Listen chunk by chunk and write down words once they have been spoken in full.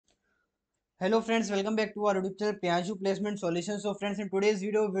Hello friends, welcome back to our YouTube channel PRIYANSHU Placement Solutions. So friends, in today's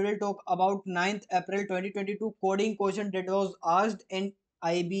video we will talk about 9th April 2022 coding question that was asked in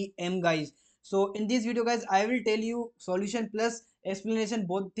IBM guys. So in this video guys, I will tell you solution plus explanation,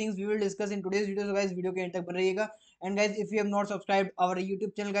 both things we will discuss in today's video. So guys, video के end तक बने रहिएगा. And guys, if you have not subscribed our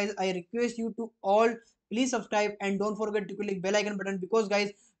YouTube channel guys, I request you to all please subscribe and don't forget to click bell icon button, because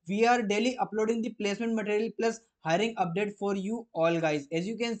guys we are daily uploading the placement material plus hiring update for you all guys. As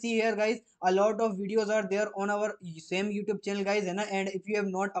you can see here guys, a lot of videos are there on our same YouTube channel guys, and if you have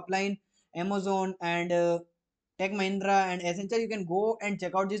not applied Amazon and Tech Mahindra and Essential, you can go and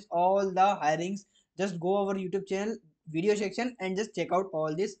check out this all the hirings. Just go our YouTube channel video section and just check out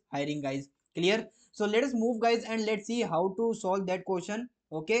all this hiring guys. Clear? So let us move guys and let's see how to solve that question.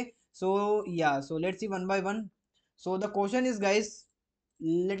 Okay, so yeah, so let's see one by one. So the question is guys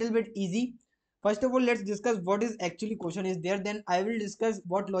little bit easy. First of all, let's discuss what is actually question is there, then I will discuss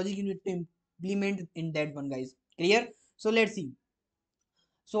what logic you need to implement in that one guys. Clear? So let's see.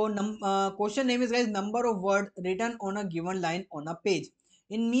 So question name is guys number of word written on a given line on a page.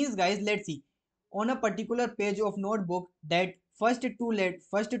 In means guys, let's see, on a particular page of notebook, that first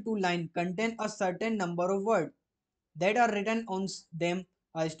two line contain a certain number of word that are written on them.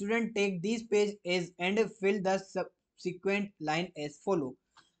 A student take these page as and fill the subsequent line as follow.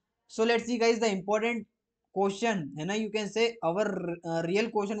 So let's see guys the important question है ना, you can say our real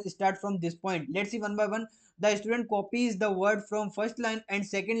question start from this point. Let's see one by one. The student copies the word from first line and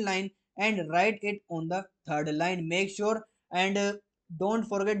second line and write it on the third line. Make sure and don't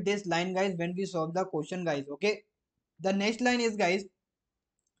forget this line guys when we solve the question guys. Okay, the next line is guys,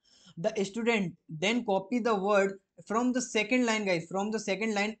 the student then copy the word from the second line guys, from the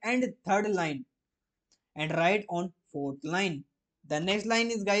second line and third line and write on fourth line. The next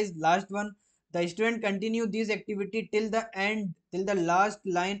line is guys last one. The student continue this activity till the end, till the last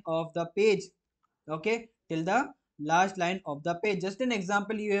line of the page. Okay, till the last line of the page. Just an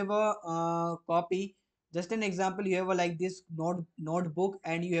example, you have a copy. Just an example, you have a like this notebook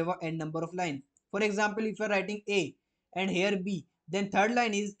and you have a n number of line. For example, if you are writing A and here B, then third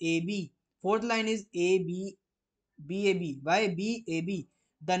line is AB, fourth line is AB, BAB. Why BAB?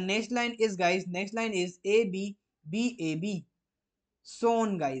 The next line is guys, next line is AB, BAB, so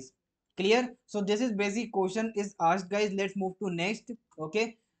on guys. Clear? So this is basic question is asked guys. Let's move to next.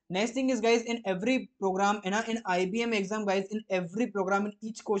 Okay, next thing is guys, in every program in IBM exam guys, in every program in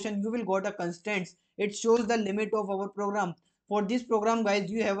each question you will got a constraints. It shows the limit of our program. For this program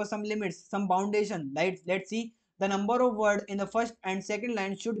guys, you have some limits, some foundation. Let's see, the number of word in the first and second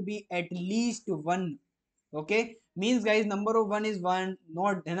line should be at least one. Okay, means guys number of one is one,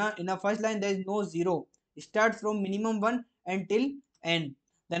 not in a first line there is no zero, start from minimum one until n.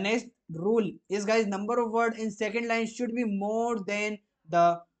 The next rule is guys, number of word in second line should be more than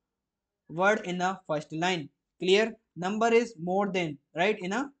the word in a first line. Clear? Number is more than right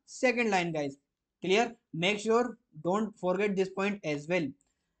in a second line guys. Clear? Make sure don't forget this point as well.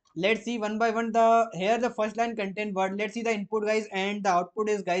 Let's see one by one. The here the first line contain word. Let's see the input guys, and the output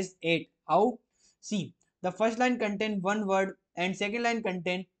is guys 8. How? See, the first line contain one word and second line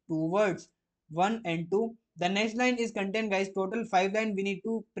contain two words, 1 and 2. The next line is contain guys total 5 line we need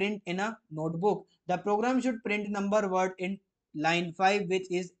to print in a notebook. The program should print number word in line 5,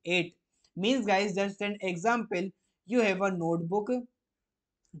 which is 8. Means guys, just an example, you have a notebook.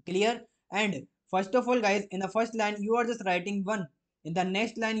 Clear? And first of all guys, in the first line you are just writing 1, in the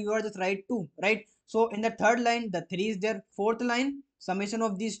next line you are just write 2, right? So in the third line the 3 is there, fourth line summation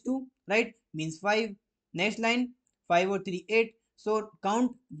of these two, right, means 5. Next line 5 or 3 8, so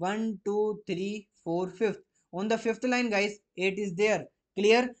count 1 2 3 4 5th. On the fifth line guys 8 is there.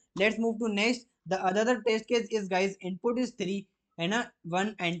 Clear? Let's move to next. The other test case is guys, input is 3 and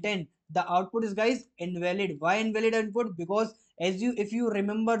 1 and 10. The output is guys invalid. Why invalid input? Because as you, if you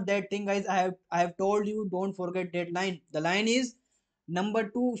remember that thing guys, I have told you, don't forget that line. The line is number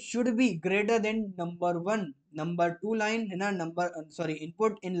 2 should be greater than number 1. Number 2 line number sorry,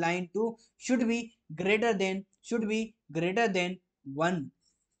 input in line 2 should be greater than, should be greater than 1.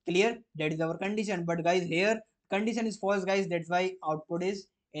 Clear? That is our condition. But guys here condition is false guys, that's why output is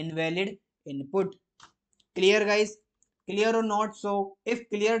invalid input. Clear guys? Clear or not? So if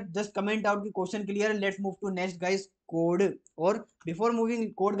clear, just comment out the question clear. Let's move to next guys, code. Or before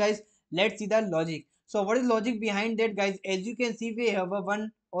moving code guys, let's see the logic. So what is logic behind that guys? As you can see, we have a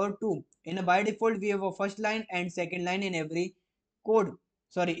 1 or 2 in a by default. We have a first line and second line in every code,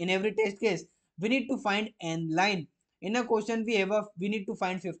 sorry, in every test case. We need to find n line. In a question we have a, we need to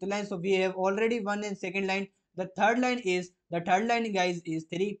find fifth line, so we have already one and second line. The third line is, the third line guys is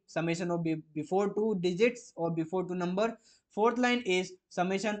 3, summation of before two digits or before two number. Fourth line is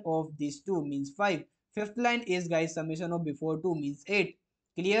summation of these two means 5. Fifth line is guys summation of before 2 means 8.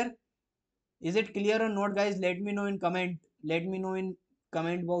 Clear? Is it clear or not guys? Let me know in comment. Let me know in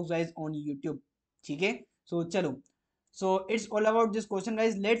comment box guys on YouTube. Okay? So chalo. So it's all about this question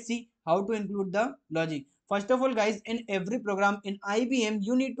guys. Let's see how to include the logic. First of all guys, in every program in IBM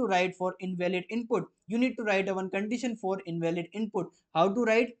you need to write for invalid input. You need to write a one condition for invalid input. How to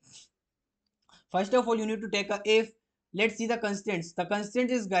write? First of all you need to take a if. Let's see the constraints. The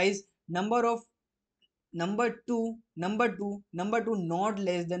constraint is guys number of number two not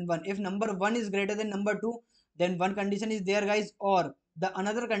less than 1. If number 1 is greater than number 2, then one condition is there guys, or the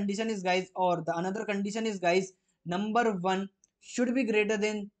another condition is guys, number 1 should be greater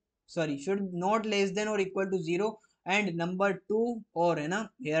than, sorry, should not less than or equal to 0, and number 2 or है ना,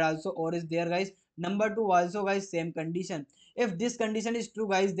 here also or is there guys, number 2 also guys same condition. If this condition is true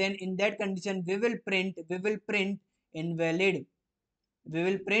guys, then in that condition we will print invalid,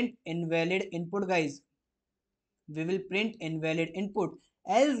 input guys, we will print invalid input.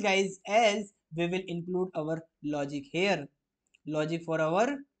 Else guys, else we will include our logic here, logic for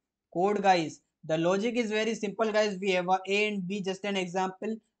our code guys. The logic is very simple guys. We have a and b, just an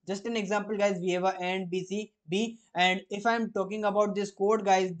example, guys. We have a and b c b. And if I'm talking about this code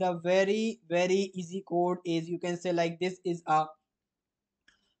guys, the very easy code is, you can say like this, is a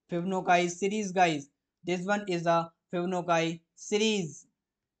Fibonacci series guys. This one is a Fibonacci series.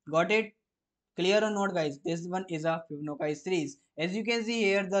 Got it? Clear or not guys? This one is a Fibonacci series. As you can see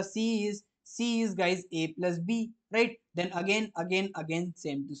here, the c is guys a plus b, right? Then again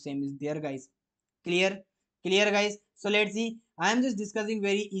same to same is there guys. Clear? Clear guys? So let's see. I am just discussing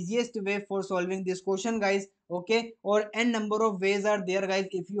very easiest way for solving this question guys. Okay, or n number of ways are there guys.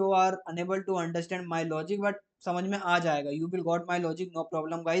 If you are unable to understand my logic, but समझ में आ जाएगा, you will got my logic, no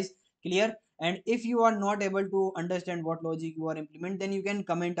problem guys. Clear? And if you are not able to understand what logic you are implement, then you can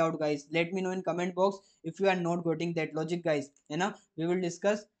comment out guys. Let me know in comment box if you are not getting that logic guys. You know, we will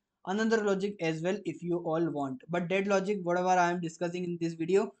discuss another logic as well if you all want, but that logic whatever I am discussing in this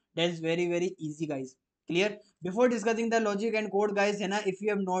video, that is very easy guys. Clear? Before discussing the logic and code guys, है ना, if you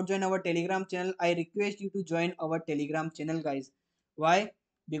have not joined our telegram channel, I request you to join our telegram channel guys. Why?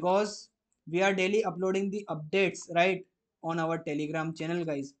 Because we are daily uploading the updates right on our telegram channel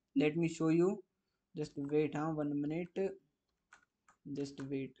guys. Let me show you. Just wait, 1 minute. Just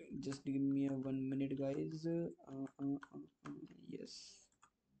wait, just give me a 1 minute guys. Yes,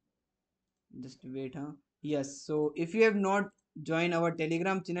 just wait, yes. So if you have not joined our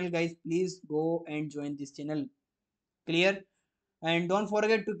telegram channel guys, please go and join this channel. Clear? And don't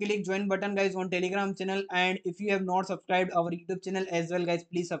forget to click join button guys on telegram channel, and if you have not subscribed our YouTube channel as well guys,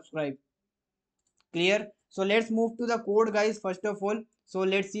 please subscribe. Clear? So let's move to the code guys. First of all, so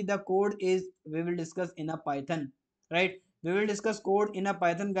let's see the code is, we will discuss in a Python, right? We will discuss code in a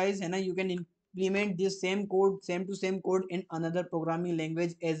Python guys, and you can implement this same code, same to same code in another programming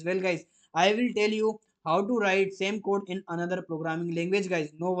language as well guys. I will tell you how to write same code in another programming language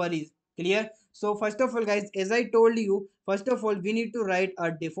guys, no worries. Clear? So first of all guys, as I told you, first of all we need to write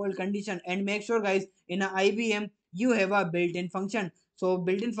a default condition, and make sure guys in a IBM you have a built-in function. So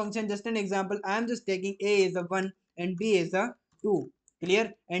built-in function, just an example, I am just taking a is a 1 and b is a 2.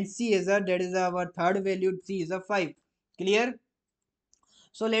 Clear? And c is a, that is our third value, c is a 5. Clear?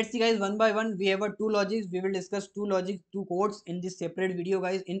 So let's see guys, one by one. We have a two logics. We will discuss two logics, two codes in this separate video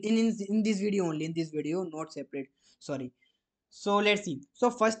guys. In this video only, in this video, not separate. Sorry. So let's see. So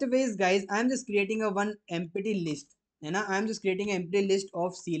first way is guys, I'm just creating a one empty list. And I'm just creating an empty list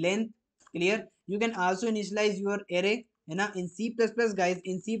of c length. Clear? You can also initialize your array. And in C++ guys,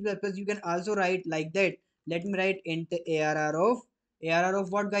 in C++ you can also write like that. Let me write int arr of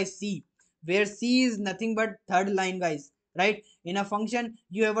what guys? C, where C is nothing but third line guys. Right? In a function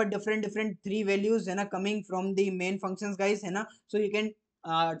you have a different three values and coming from the main functions guys. And so you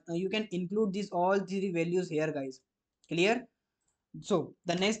can include these all three values here guys. Clear? So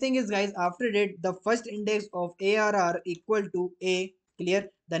the next thing is guys, after that the first index of arr equal to a. Clear?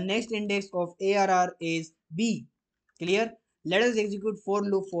 The next index of arr is b. Clear? Let us execute for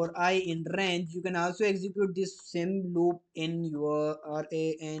loop for I in range. You can also execute this same loop in your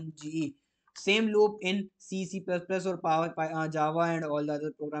range, same loop in C++ or Java and all the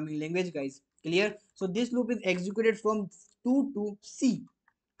other programming language guys. Clear? So this loop is executed from 2 to C.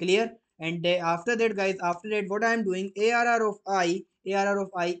 Clear? And after that guys, after that what I am doing, arr of I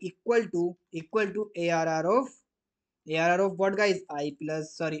equal to arr of what guys? I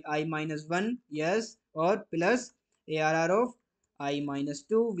plus, sorry, I minus 1, yes, or plus arr of I minus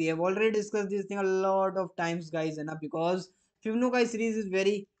 2. We have already discussed this thing a lot of times guys, and because Fibonacci series is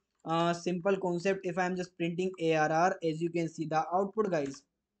very simple concept. If I am just printing ARR, as you can see the output, guys.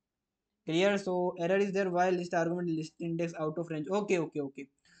 Clear? So error is there while list argument list index out of range. Okay, okay, okay.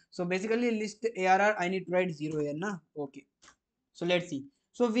 So basically list ARR I need to write 0 here, na? Okay. So let's see.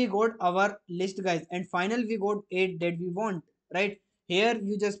 So we got our list, guys, and final we got 8 that we want, right? Here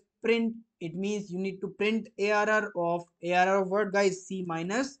you just print, it means you need to print ARR of what, guys? C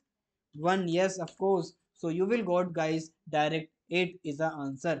minus 1. Yes, of course. So you will got, guys, direct 8 is the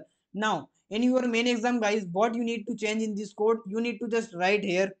answer. Now in your main exam, guys, what you need to change in this code, you need to just write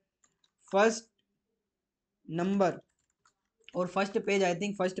here first number or first page. I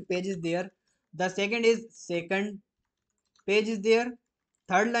think first page is there, the second is second page is there,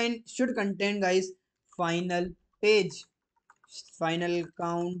 third line should contain, guys, final page, final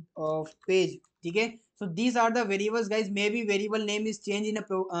count of page. Okay, so these are the variables, guys. Maybe variable name is changed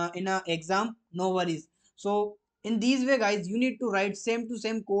in a exam, no worries. So in these way, guys, you need to write same to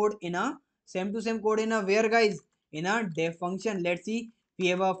same code in a where, guys? In a def function. Let's see, we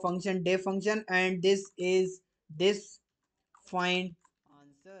have a function def function, and this is this find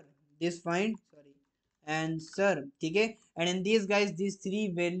answer, this find, sorry, answer. Okay, and in these, guys, these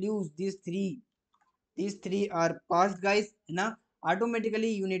three values, these three are passed, guys, na?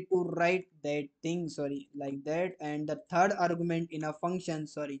 Automatically you need to write that thing, sorry, like that. And the third argument in a function,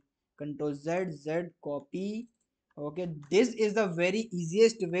 sorry, control z copy. Okay, this is the very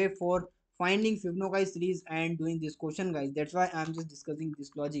easiest way for finding Fibonacci series and doing this question, guys. That's why I'm just discussing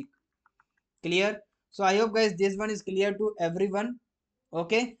this logic. Clear? So I hope, guys, this one is clear to everyone.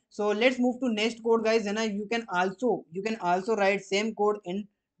 Okay, so let's move to next code, guys. And you can also write same code in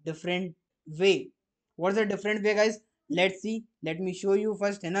different way. What's the different way, guys? Let's see, let me show you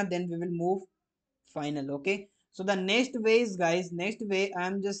first, and then we will move final. Okay, so the next way is, guys, next way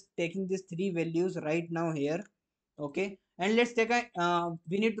I'm just taking these three values right now here. Okay, and let's take a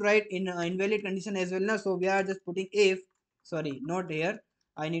we need to write in invalid condition as well now. So we are just putting if, sorry, not here,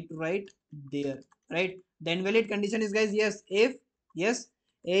 I need to write there, right? The invalid condition is, guys, yes, if, yes,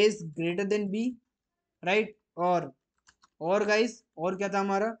 a is greater than b, right? Or guys, और क्या था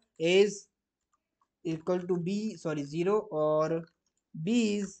हमारा, a is equal to b, sorry, 0, or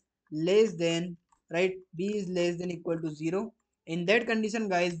b is less than, right, b is less than equal to 0. In that condition,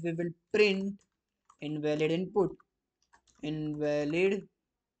 guys, we will print invalid input, invalid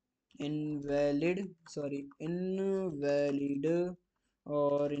invalid, sorry, invalid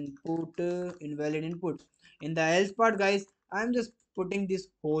or input, invalid input. In the else part, guys, I'm just putting this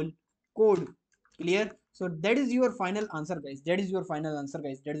whole code. Clear? So that is your final answer, guys. That is your final answer,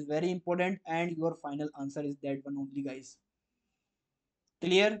 guys. That is very important, and your final answer is that one only, guys.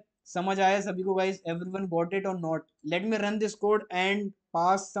 Clear? समझ आया सभी को, guys? Everyone got it or not? Let me run this code and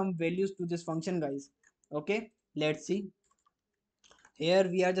pass some values to this function, guys. Okay, let's see. Here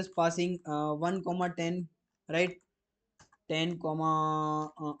we are just passing 1 comma 10, right? 10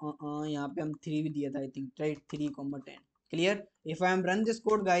 comma यहाँ पे हम 3 भी दिया था, I think, right? 3 comma 10. Clear? If I am run this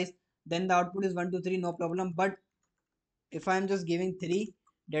code, guys, then the output is 1 2 3, no problem. But if I am just giving 3,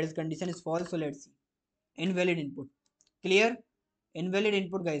 that is condition is false. So let's see, invalid input. Clear? Invalid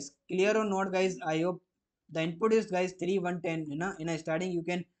input, guys. Clear or not, guys? I hope the input is, guys, 3 1 10, you know. In a starting you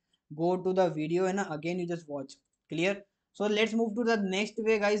can go to the video, and again you just watch. Clear? So let's move to the next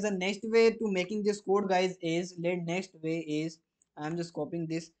way, guys. The next way to making this code, guys, is, next way is, I'm just copying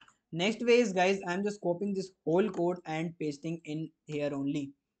this. Next way is, guys, I'm just copying this whole code and pasting in here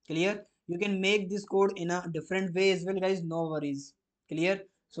only. Clear? You can make this code in a different way as well, guys, no worries. Clear?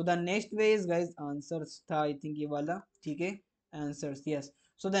 So the next way is, guys, answers tha, I think ye wala, theek hai, answers, yes.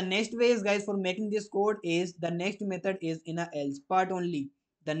 So the next way is, guys, for making this code is, the next method is in a else part only.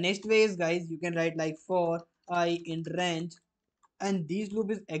 The next way is, guys, you can write like for I in range, and this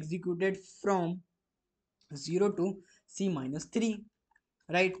loop is executed from 0 to c minus 3,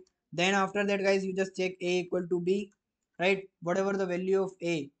 right? Then after that, guys, you just check a equal to b, right? Whatever the value of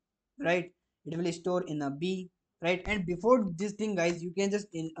a, right, it will store in a b, right? And before this thing, guys, you can just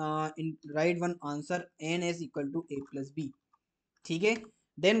in write one answer, n is equal to a plus b. ठीक है?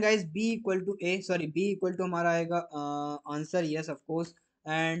 Then, guys, b equal to a, sorry, b equal to हमारा आएगा answer, yes, of course.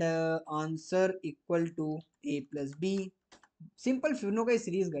 And answer equal to a plus b. Simple Fibonacci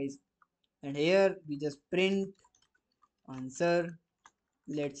series, guys. And here we just print answer.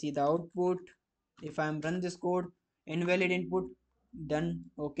 Let's see the output. If I am run this code, invalid input, done.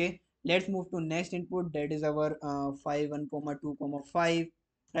 Okay, let's move to next input, that is our 5 1 comma 2 comma 5,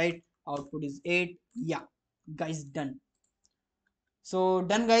 right? Output is 8. Yeah, guys, done. So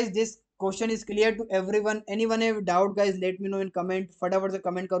done, guys. This question is clear to everyone. Anyone have doubt, guys, let me know in comment. फटाफट से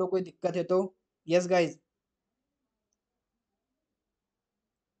comment करो कोई दिक्कत है तो. Yes, guys.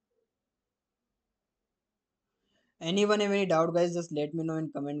 Anyone have any doubt guys just let me know in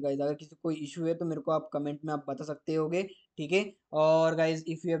comment guys, अगर किसी कोई इशू है तो मेरे को आप कमेंट में आप बता सकते होगे, ठीक है। और guys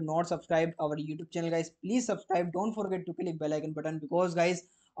if you have not subscribed our YouTube channel guys, please subscribe, don't forget to click bell icon button, because guys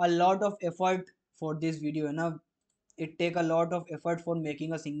a lot of effort for this video, है ना, it take a lot of effort for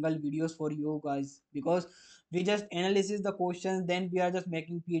making a single videos for you guys, because we just analysis the questions, then we are just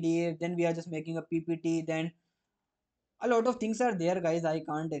making pdf, then we are just making a ppt, then a lot of things are there guys, I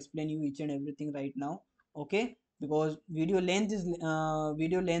can't explain you each and everything right now, okay, because video length is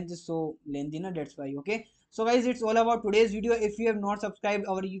so lengthy na, that's why, okay. So guys, it's all about today's video. If you have not subscribed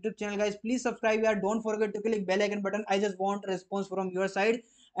our youtube channel guys, please subscribe here, don't forget to click bell icon button, I just want a response from your side.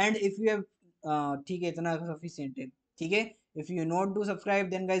 And if you have ठीक है, इतना sufficient है, ठीक है। if you not do subscribe,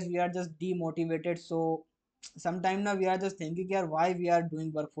 then guys we are just demotivated, so sometime now we are just thinking यार why we are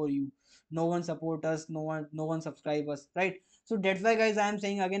doing work for you, no one support us, no one subscribe us, right? So that's why guys I am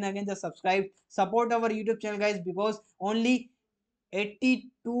saying again just subscribe, support our youtube channel guys, because only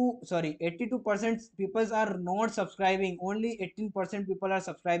 82% people are not subscribing, only 18% people are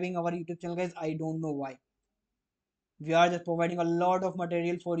subscribing our youtube channel guys, I don't know why. We are just providing a lot of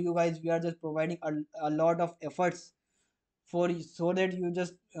material for you guys, we are just providing a lot of efforts for so that you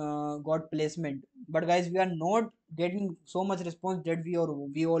just got placement, but guys we are not getting so much response that we all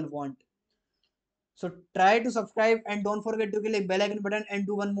want. So try to subscribe and don't forget to click bell icon button, and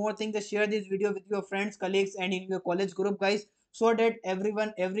do one more thing, just share this video with your friends, colleagues and in your college group guys, so that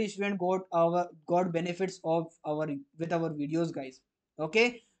every student got benefits of our with our videos guys,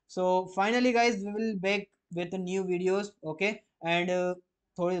 okay. So finally guys we will back with the new videos, okay, and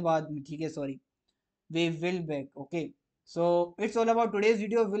थोड़ी बाद में, ठीक है, sorry, we will back, okay. So it's all about today's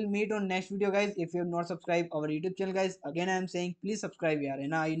video, we'll meet on next video guys. If you have not subscribed our youtube channel guys, again I am saying please subscribe यार, है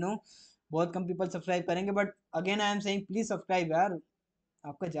ना, I know बहुत come people subscribe करेंगे, but again I am saying please subscribe यार।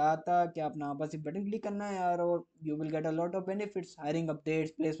 आपका जाता क्या, अपना बस एक बटन क्लिक करना है यार, और you will get a lot of benefits, hiring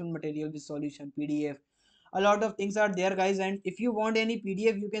updates, placement material with solution, PDF, a lot of things are there guys. And if you want any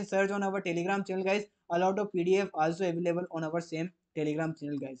pdf, you can search on our telegram channel guys, a lot of pdf also available on our same telegram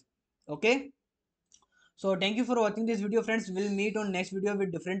channel guys, okay. So thank you for watching this video friends, we'll meet on next video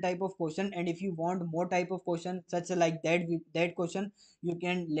with different type of question. And if you want more type of question such like that question, you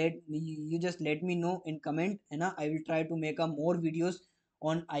can you just let me know in comment, and I will try to make a more videos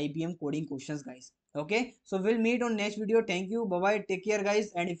on IBM coding questions guys, okay. So we'll meet on next video, thank you, bye bye, take care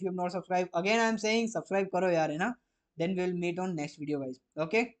guys. And if you have not subscribed, again I am saying subscribe karo yaar, है ना, then we'll meet on next video guys,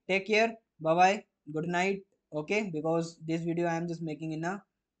 okay, take care, bye bye, good night, okay, because this video I am just making in a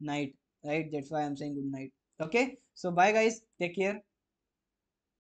night, right, that's why I'm saying good night, okay. So bye guys, take care.